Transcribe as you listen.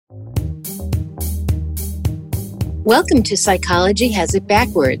Welcome to Psychology Has It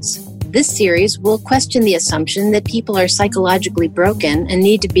Backwards. This series will question the assumption that people are psychologically broken and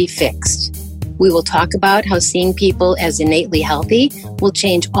need to be fixed. We will talk about how seeing people as innately healthy will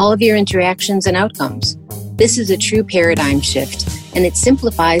change all of your interactions and outcomes. This is a true paradigm shift, and it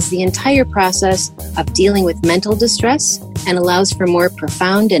simplifies the entire process of dealing with mental distress and allows for more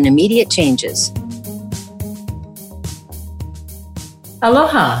profound and immediate changes.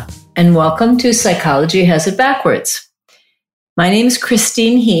 Aloha, and welcome to Psychology Has It Backwards. My name is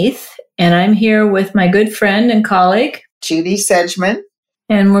Christine Heath, and I'm here with my good friend and colleague, Judy Sedgman.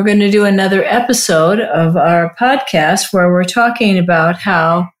 And we're going to do another episode of our podcast where we're talking about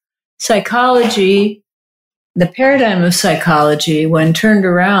how psychology, the paradigm of psychology, when turned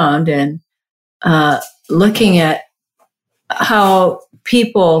around and looking at how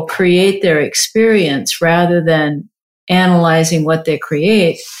people create their experience rather than analyzing what they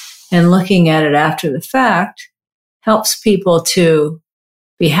create and looking at it after the fact, helps people to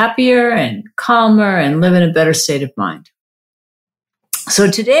be happier and calmer and live in a better state of mind. So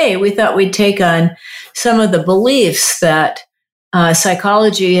today we thought we'd take on some of the beliefs that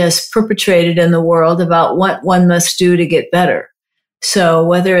psychology has perpetrated in the world about what one must do to get better. So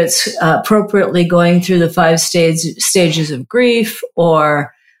whether it's appropriately going through the 5 stages of grief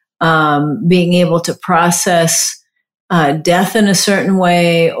or being able to process death in a certain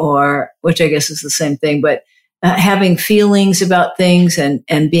way, or which I guess is the same thing, but having feelings about things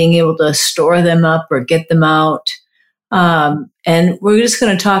and being able to store them up or get them out. And we're just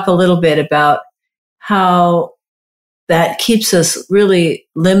going to talk a little bit about how that keeps us really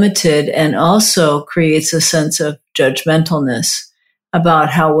limited and also creates a sense of judgmentalness about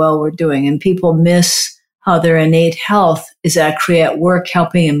how well we're doing. And people miss how their innate health is actually at work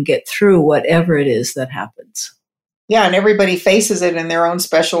helping them get through whatever it is that happens. Yeah, and everybody faces it in their own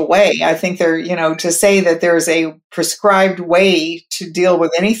special way. I think to say that there's a prescribed way to deal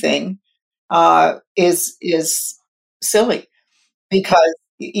with anything is silly, because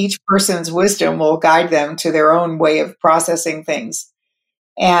each person's wisdom will guide them to their own way of processing things.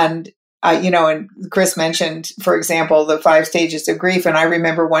 And, and Chris mentioned, for example, the 5 stages of grief. And I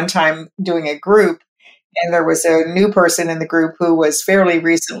remember one time doing a group, and there was a new person in the group who was fairly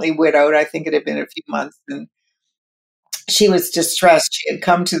recently widowed. I think it had been a few months. And she was distressed. She had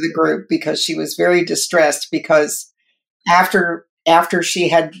come to the group because she was very distressed because after she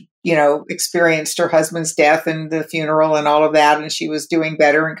had, experienced her husband's death and the funeral and all of that, and she was doing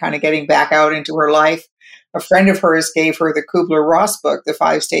better and kind of getting back out into her life, a friend of hers gave her the Kubler-Ross book, The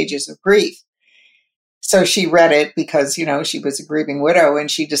 5 Stages of Grief. So she read it because, she was a grieving widow, and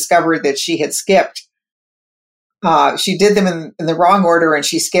she discovered that she had skipped. She did them in the wrong order, and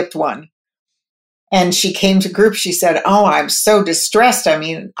she skipped one. And she came to group. She said, "Oh, I'm so distressed. I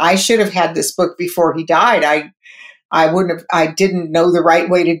mean, I should have had this book before he died. I didn't know the right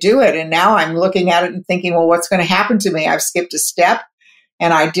way to do it. And now I'm looking at it and thinking, well, what's going to happen to me? I've skipped a step,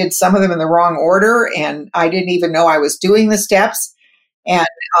 and I did some of them in the wrong order, and I didn't even know I was doing the steps." And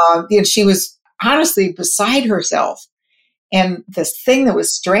she was honestly beside herself. And the thing that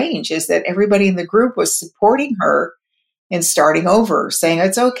was strange is that everybody in the group was supporting her in starting over, saying,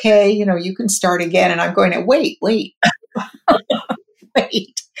 "It's okay, you can start again." And I'm going to wait, wait.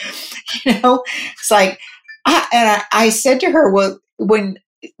 It's like, I said to her, "Well, when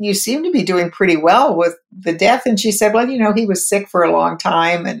you seem to be doing pretty well with the death." And she said, "Well, he was sick for a long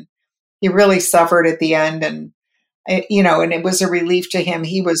time, and he really suffered at the end. And, and it was a relief to him.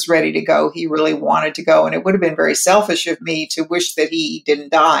 He was ready to go. He really wanted to go. And it would have been very selfish of me to wish that he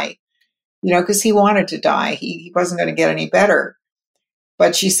didn't die, because he wanted to die. He wasn't going to get any better."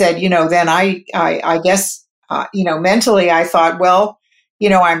 But she said, then I guess, mentally I thought, well,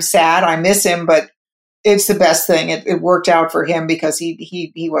 I'm sad. I miss him, but it's the best thing. It worked out for him because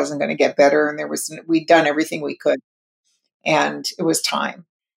he wasn't going to get better. And we'd done everything we could, and it was time.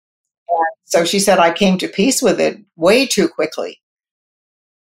 And so she said, I came to peace with it way too quickly.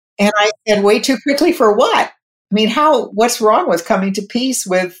 And I said, way too quickly for what? I mean, what's wrong with coming to peace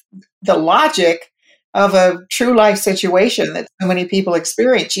with the logic of a true life situation that so many people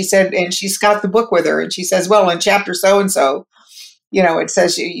experience? She said, and she's got the book with her, and she says, well, in chapter so-and-so, it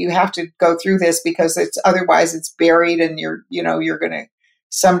says you have to go through this because otherwise it's buried, and you're going to,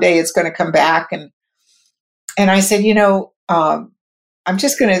 someday it's going to come back. And I said, I'm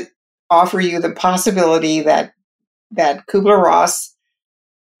just going to offer you the possibility that Kubler-Ross,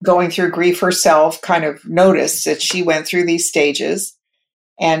 going through grief herself, kind of noticed that she went through these stages,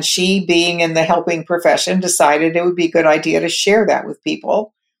 and she, being in the helping profession, decided it would be a good idea to share that with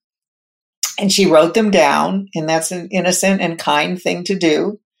people. And she wrote them down, and that's an innocent and kind thing to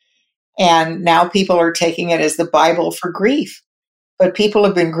do. And now people are taking it as the Bible for grief. But people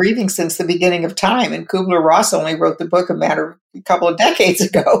have been grieving since the beginning of time. And Kubler-Ross only wrote the book a couple of decades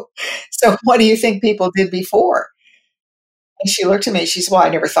ago. So what do you think people did before? And she looked at me, she said, well, I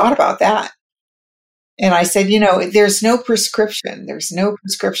never thought about that. And I said, there's no prescription. There's no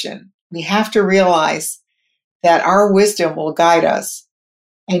prescription. We have to realize that our wisdom will guide us.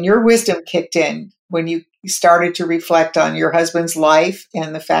 And your wisdom kicked in when you started to reflect on your husband's life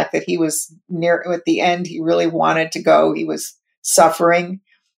and the fact that he was near at the end. He really wanted to go. He was suffering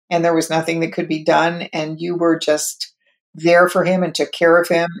and there was nothing that could be done. And you were just there for him and took care of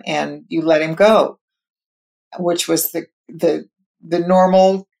him and you let him go, which was the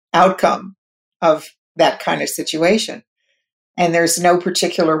normal outcome of that kind of situation. And there's no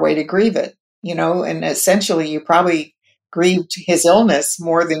particular way to grieve it, and essentially you probably grieved his illness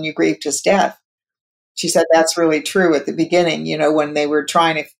more than you grieved his death. She said that's really true at the beginning, when they were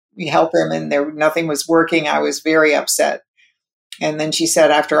trying to help him and nothing was working, I was very upset. And then she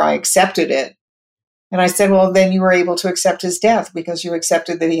said, after I accepted it, and I said, well, then you were able to accept his death because you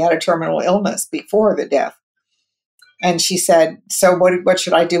accepted that he had a terminal illness before the death. And she said, so what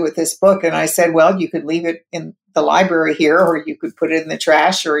should I do with this book? And I said, well, you could leave it in the library here, or you could put it in the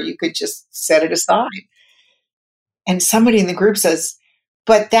trash, or you could just set it aside. And somebody in the group says,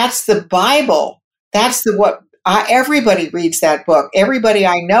 but that's the Bible. That's everybody reads that book. Everybody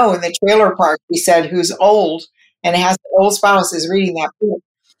I know in the trailer park, he said, who's old and has an old spouse is reading that book.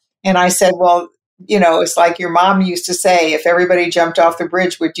 And I said, well, it's like your mom used to say, if everybody jumped off the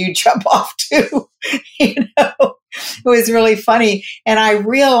bridge, would you jump off too? It was really funny. And I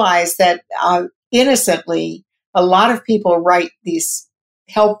realized that innocently, a lot of people write these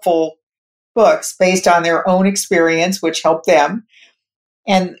helpful books based on their own experience, which helped them.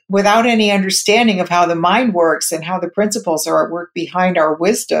 And without any understanding of how the mind works and how the principles are at work behind our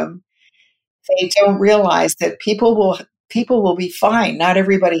wisdom, they don't realize that people will be fine. Not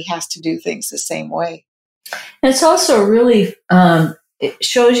everybody has to do things the same way. And it's also really, it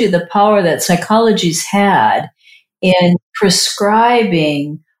shows you the power that psychology's had in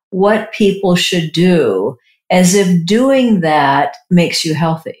prescribing what people should do, as if doing that makes you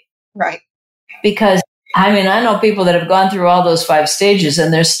healthy. Right. Because, I know people that have gone through all those 5 stages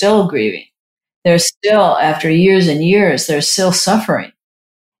and they're still grieving. They're still, after years and years, they're still suffering.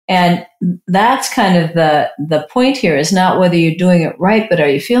 And that's kind of the point here, is not whether you're doing it right, but are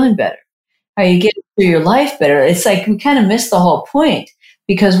you feeling better? Are you getting through your life better? It's like we kind of miss the whole point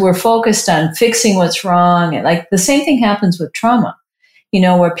because we're focused on fixing what's wrong. And like the same thing happens with trauma,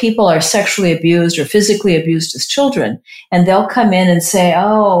 where people are sexually abused or physically abused as children, and they'll come in and say,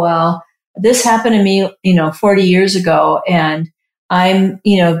 oh, well, this happened to me, 40 years ago, and I'm,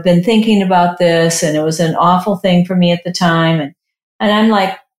 been thinking about this, and it was an awful thing for me at the time. And I'm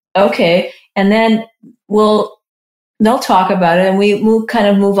like, okay. And then they'll talk about it, and we move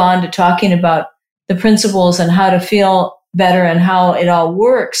on to talking about the principles and how to feel better and how it all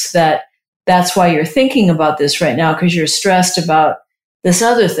works. That's why you're thinking about this right now, because you're stressed about this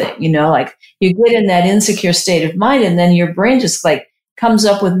other thing, like you get in that insecure state of mind, and then your brain just like comes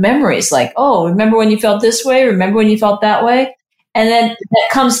up with memories like, oh, remember when you felt this way? Remember when you felt that way? And then that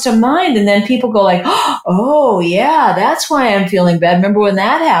comes to mind, and then people go like, oh, yeah, that's why I'm feeling bad. Remember when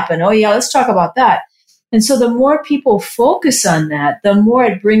that happened? Oh, yeah, let's talk about that. And so the more people focus on that, the more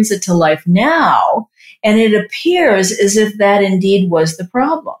it brings it to life now, and it appears as if that indeed was the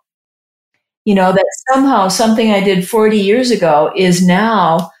problem. That somehow something I did 40 years ago is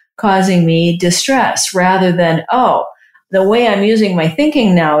now causing me distress, rather than, oh, the way I'm using my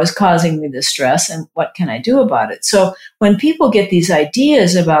thinking now is causing me distress, and what can I do about it? So when people get these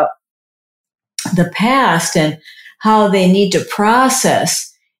ideas about the past and how they need to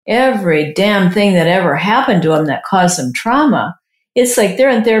process every damn thing that ever happened to them that caused them trauma, it's like they're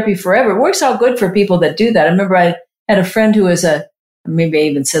in therapy forever. It works out good for people that do that. I remember I had a friend who was maybe I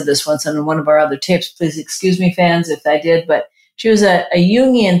even said this once on one of our other tapes, please excuse me, fans, if I did, but she was a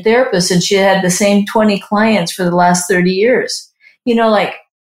Jungian therapist, and she had the same 20 clients for the last 30 years.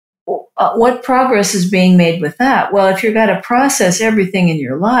 What progress is being made with that? Well, if you've got to process everything in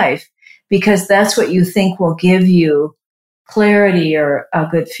your life, because that's what you think will give you clarity or a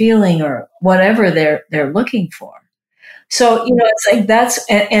good feeling or whatever they're looking for. So, it's like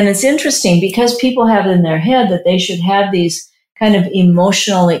and it's interesting because people have it in their head that they should have these kind of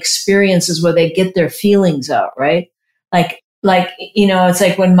emotional experiences where they get their feelings out, right? It's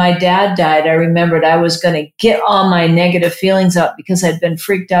like when my dad died, I remembered I was going to get all my negative feelings out because I'd been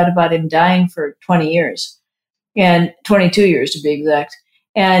freaked out about him dying for 20 years and 22 years to be exact.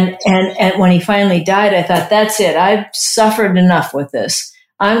 And when he finally died, I thought, that's it. I've suffered enough with this.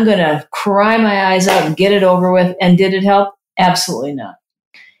 I'm going to cry my eyes out and get it over with. And did it help? Absolutely not.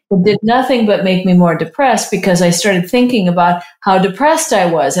 It did nothing but make me more depressed because I started thinking about how depressed I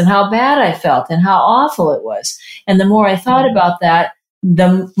was and how bad I felt and how awful it was. And the more I thought about that,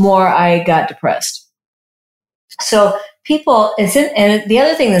 the more I got depressed. So people, and the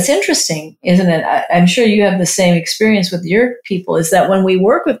other thing that's interesting, isn't it? I'm sure you have the same experience with your people, is that when we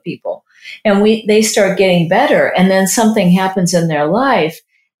work with people and they start getting better and then something happens in their life,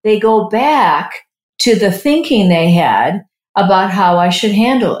 they go back to the thinking they had about how I should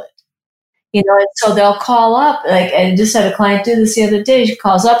handle it. And so they'll call up, like I just had a client do this the other day. She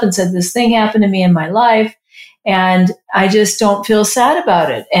calls up and said, this thing happened to me in my life and I just don't feel sad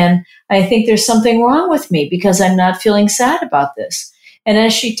about it. And I think there's something wrong with me because I'm not feeling sad about this. And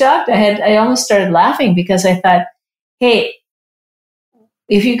as she talked, I almost started laughing because I thought, hey,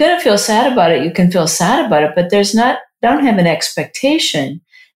 if you're going to feel sad about it, you can feel sad about it, but don't have an expectation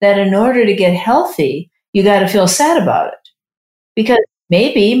that in order to get healthy, you got to feel sad about it. Because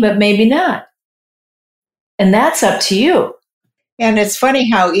maybe, but maybe not. And that's up to you. And it's funny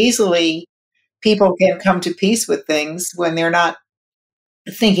how easily people can come to peace with things when they're not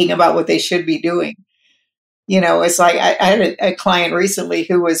thinking about what they should be doing. It's like I had a client recently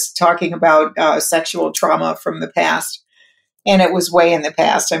who was talking about sexual trauma from the past. And it was way in the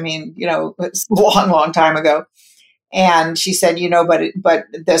past. I mean, it's a long, long time ago. And she said, but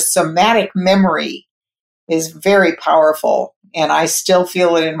the somatic memory is very powerful. And I still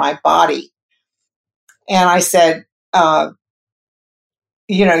feel it in my body. And I said,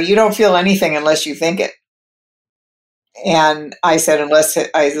 you don't feel anything unless you think it. And I said,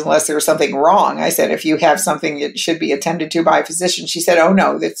 unless there's something wrong. I said, if you have something that should be attended to by a physician. She said, oh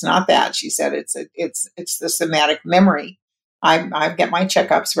no, it's not that. She said, it's the somatic memory. I get my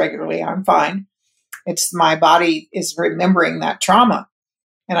checkups regularly. I'm fine. It's my body is remembering that trauma.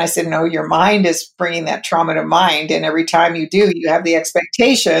 And I said, no, your mind is bringing that trauma to mind. And every time you do, you have the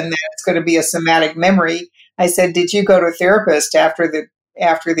expectation that it's going to be a somatic memory. I said, did you go to a therapist after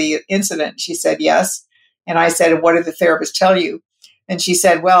the incident? She said, yes. And I said, what did the therapist tell you? And she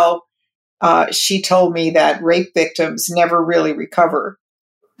said, well, she told me that rape victims never really recover.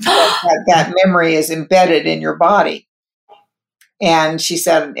 that memory is embedded in your body. And she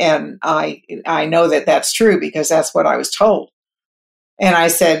said, and I know that that's true because that's what I was told. And I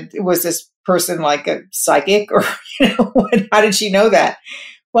said, was this person like a psychic or, how did she know that?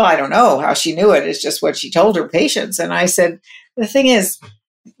 Well, I don't know how she knew it. It's just what she told her patients. And I said, the thing is,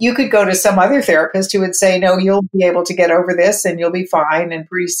 you could go to some other therapist who would say, no, you'll be able to get over this and you'll be fine. And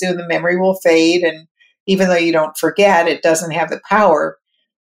pretty soon the memory will fade. And even though you don't forget, it doesn't have the power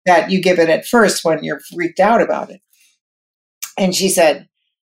that you give it at first when you're freaked out about it. And she said,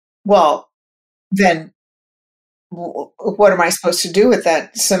 well, then what am I supposed to do with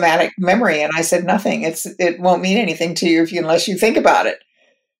that somatic memory? And I said, nothing. It won't mean anything to you unless you think about it.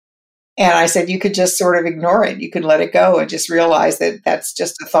 And I said, you could just sort of ignore it. You could let it go and just realize that that's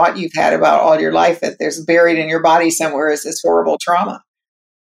just a thought you've had about all your life, that there's buried in your body somewhere is this horrible trauma.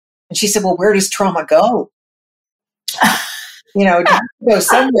 And she said, well, where does trauma go? It goes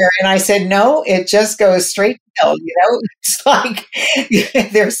somewhere. And I said, no, it just goes straight to hell. It's like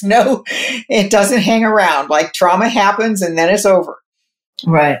it doesn't hang around. Like trauma happens and then it's over.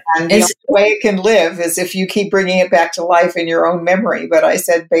 Right. And the only way it can live is if you keep bringing it back to life in your own memory. But I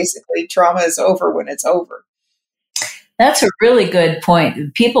said, basically, trauma is over when it's over. That's a really good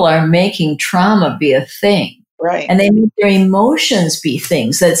point. People are making trauma be a thing. Right. And they make their emotions be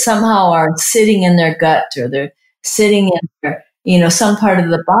things that somehow are sitting in their gut or they're sitting in their, some part of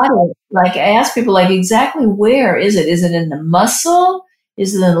the body. Like I ask people, like, exactly where is it? Is it in the muscle?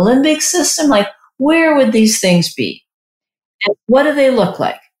 Is it in the limbic system? Like, where would these things be? And what do they look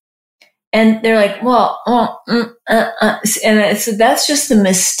like? And they're like, well, and so that's just the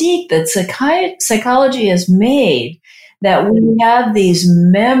mystique that psychology has made, that we have these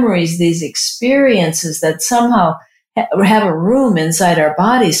memories, these experiences that somehow have a room inside our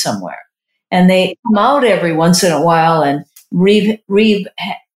body somewhere. And they come out every once in a while and reap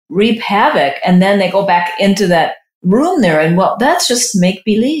havoc. And then they go back into that room there. And well, that's just make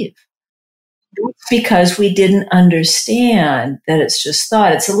believe. Because we didn't understand that it's just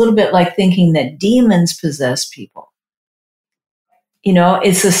thought. It's a little bit like thinking that demons possess people.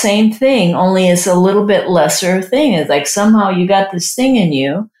 It's the same thing, only it's a little bit lesser thing. It's like somehow you got this thing in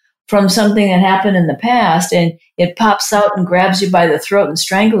you from something that happened in the past, and it pops out and grabs you by the throat and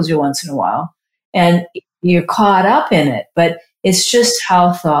strangles you once in a while, and you're caught up in it. But it's just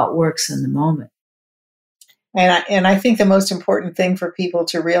how thought works in the moment. And I think the most important thing for people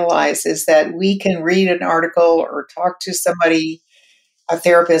to realize is that we can read an article or talk to somebody a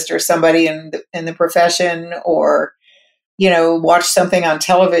therapist or somebody in the profession, or, watch something on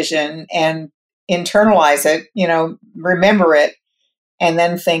television and internalize it, remember it, and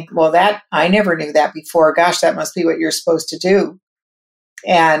then think, well, that I never knew that before. Gosh, that must be what you're supposed to do.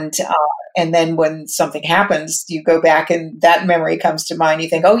 And then when something happens, you go back and that memory comes to mind. You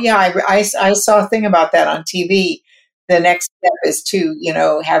think, oh yeah, I saw a thing about that on TV. The next step is to,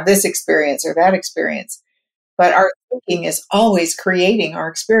 have this experience or that experience. But our thinking is always creating our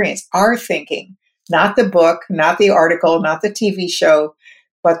experience, our thinking, not the book, not the article, not the TV show,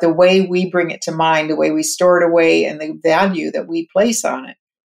 but the way we bring it to mind, the way we store it away, and the value that we place on it.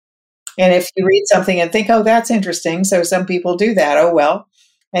 And if you read something and think, oh, that's interesting, so some people do that, oh, well,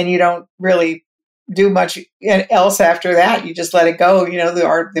 and you don't really do much else after that, you just let it go,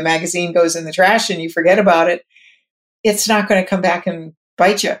 the magazine goes in the trash and you forget about it, it's not going to come back and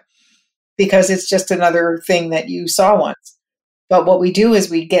bite you because it's just another thing that you saw once. But what we do is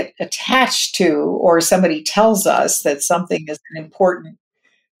we get attached to, or somebody tells us that something is an important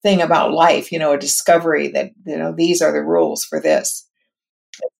thing about life, a discovery that, these are the rules for this.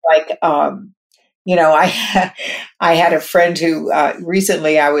 It's like, I had a friend who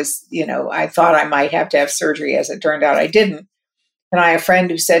recently I thought I might have to have surgery. As it turned out, I didn't. And I have a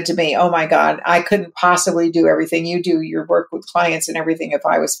friend who said to me, oh my God, I couldn't possibly do everything you do, your work with clients and everything, if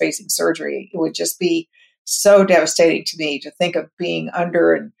I was facing surgery. It would just be so devastating to me to think of being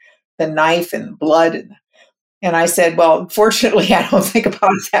under the knife and blood. And I said, well, fortunately, I don't think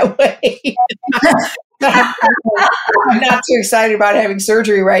about it that way. I'm not too excited about having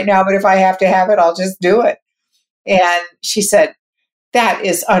surgery right now, but if I have to have it, I'll just do it. And she said, that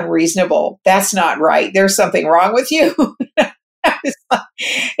is unreasonable. That's not right. There's something wrong with you.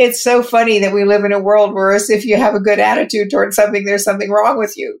 It's so funny that we live in a world where if you have a good attitude towards something, there's something wrong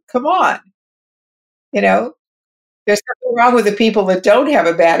with you. Come on. There's nothing wrong with the people that don't have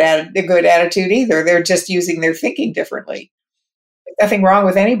a good attitude either. They're just using their thinking differently. There's nothing wrong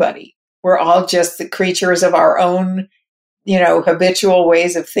with anybody. We're all just the creatures of our own, habitual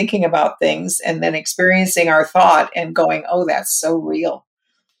ways of thinking about things, and then experiencing our thought and going, oh, that's so real.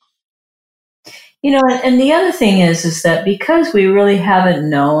 And the other thing is that because we really haven't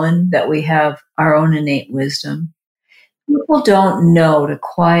known that we have our own innate wisdom, people don't know to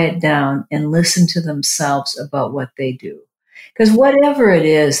quiet down and listen to themselves about what they do. Because whatever it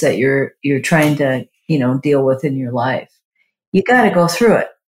is that you're trying to, deal with in your life, you got to go through it.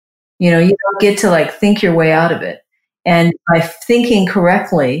 You don't get to think your way out of it. And by thinking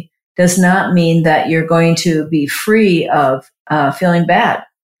correctly does not mean that you're going to be free of feeling bad.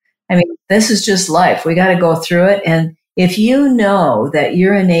 I mean, this is just life. We got to go through it. And if you know that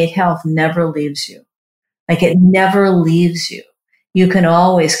your innate health never leaves you, it never leaves you, you can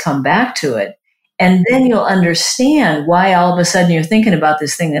always come back to it. And then you'll understand why all of a sudden you're thinking about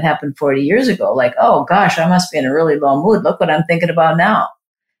this thing that happened 40 years ago. Oh gosh, I must be in a really low mood. Look what I'm thinking about now.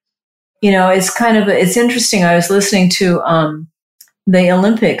 It's interesting. I was listening to the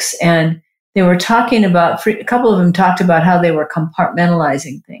Olympics, and they were talking about, a couple of them talked about how they were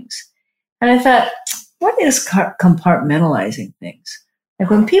compartmentalizing things. And I thought, what is compartmentalizing things?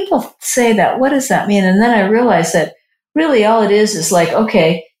 When people say that, what does that mean? And then I realized that really all it is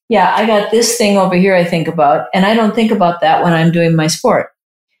okay, yeah, I got this thing over here I think about, and I don't think about that when I'm doing my sport.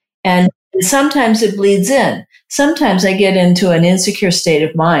 And sometimes it bleeds in. Sometimes I get into an insecure state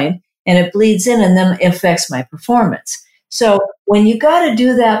of mind, and it bleeds in, and then it affects my performance. So when you got to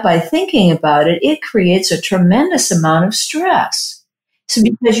do that by thinking about it, it creates a tremendous amount of stress. So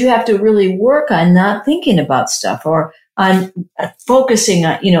because you have to really work on not thinking about stuff, or on focusing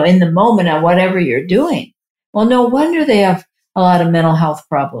on, in the moment on whatever you're doing. Well, no wonder they have a lot of mental health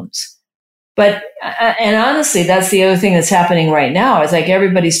problems. But, and honestly, that's the other thing that's happening right now. It's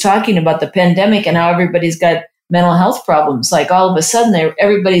everybody's talking about the pandemic and how everybody's got mental health problems. All of a sudden,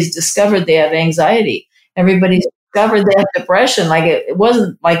 everybody's discovered they have anxiety. Everybody's discovered they have depression. It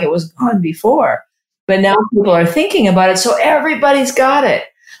wasn't like it was gone before. But now people are thinking about it, so everybody's got it.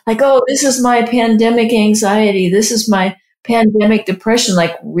 Oh, this is my pandemic anxiety. This is my pandemic depression.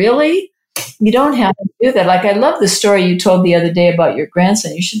 Really? You don't have to do that. I love the story you told the other day about your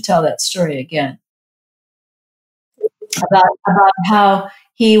grandson. You should tell that story again. About how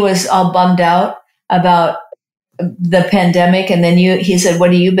he was all bummed out about the pandemic, and then he said,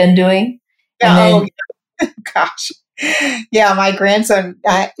 what have you been doing? And gosh. Yeah, my grandson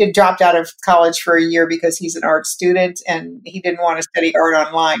dropped out of college for a year because he's an art student and he didn't want to study art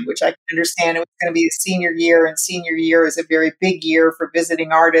online, which I can understand. It was going to be his senior year, and senior year is a very big year for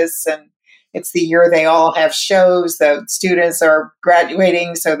visiting artists, and it's the year they all have shows. The students are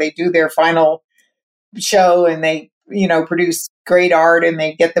graduating, so they do their final show, and they produce great art and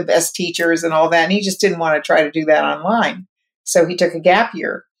they'd get the best teachers and all that. And he just didn't want to try to do that online. So he took a gap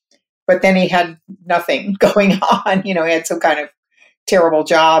year. But then he had nothing going on. He had some kind of terrible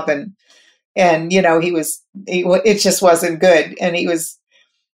job and it just wasn't good. And he was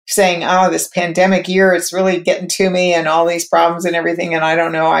saying, oh, this pandemic year, it's really getting to me and all these problems and everything. And I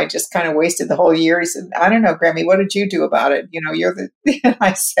don't know, I just kind of wasted the whole year. He said, I don't know, Grammy, what did you do about it? And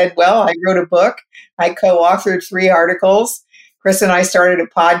I said, well, I wrote a book. I co-authored 3 articles. Chris and I started a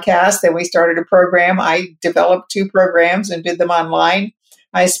podcast, then we started a program. I developed 2 programs and did them online.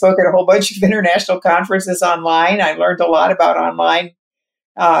 I spoke at a whole bunch of international conferences online. I learned a lot about online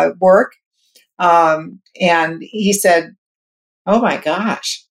work. And he said, oh my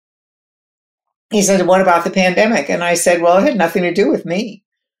gosh. He said, what about the pandemic? And I said, well, it had nothing to do with me.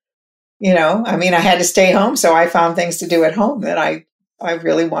 I had to stay home. So I found things to do at home that I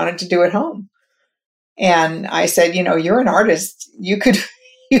really wanted to do at home. And I said, you're an artist. You can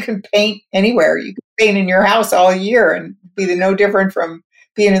paint anywhere. You can paint in your house all year and be no different from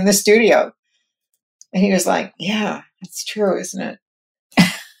being in the studio. And he was like, yeah, that's true, isn't it?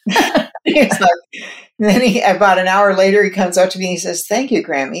 And then about an hour later, he comes up to me and he says, thank you,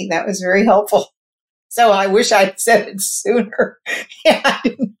 Grammy. That was very helpful. So I wish I'd said it sooner. I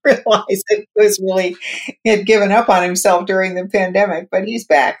didn't realize it was really, he had given up on himself during the pandemic, but he's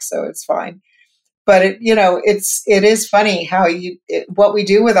back, so it's fine. But it is funny how what we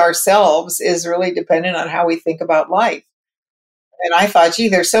do with ourselves is really dependent on how we think about life. And I thought, gee,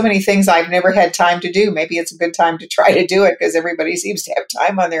 there's so many things I've never had time to do. Maybe it's a good time to try to do it because everybody seems to have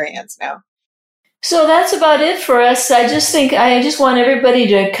time on their hands now. So that's about it for us. I just want everybody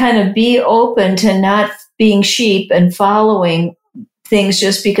to kind of be open to not being sheep and following things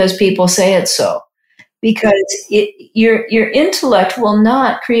just because people say it so. Because your intellect will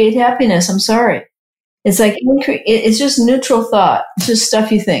not create happiness. I'm sorry. It's like, it's just neutral thought. It's just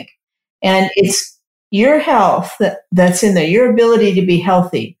stuff you think. And it's your health that's in there, your ability to be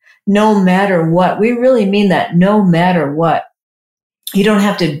healthy, no matter what. We really mean that, no matter what. You don't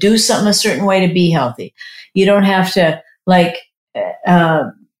have to do something a certain way to be healthy. You don't have to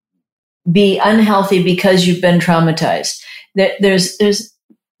be unhealthy because you've been traumatized. There's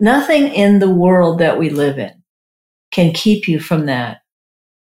nothing in the world that we live in can keep you from that.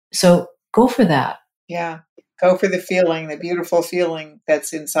 So go for that. Yeah. Go for the feeling, the beautiful feeling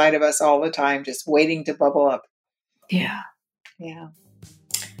that's inside of us all the time, just waiting to bubble up. Yeah. Yeah.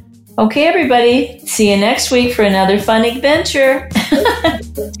 Okay, everybody. See you next week for another fun adventure.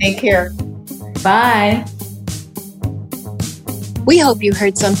 Take care. Bye. We hope you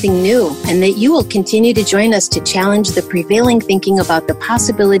heard something new and that you will continue to join us to challenge the prevailing thinking about the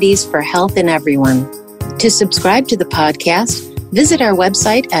possibilities for health in everyone. To subscribe to the podcast, visit our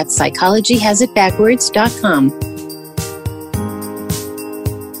website at psychologyhasitbackwards.com.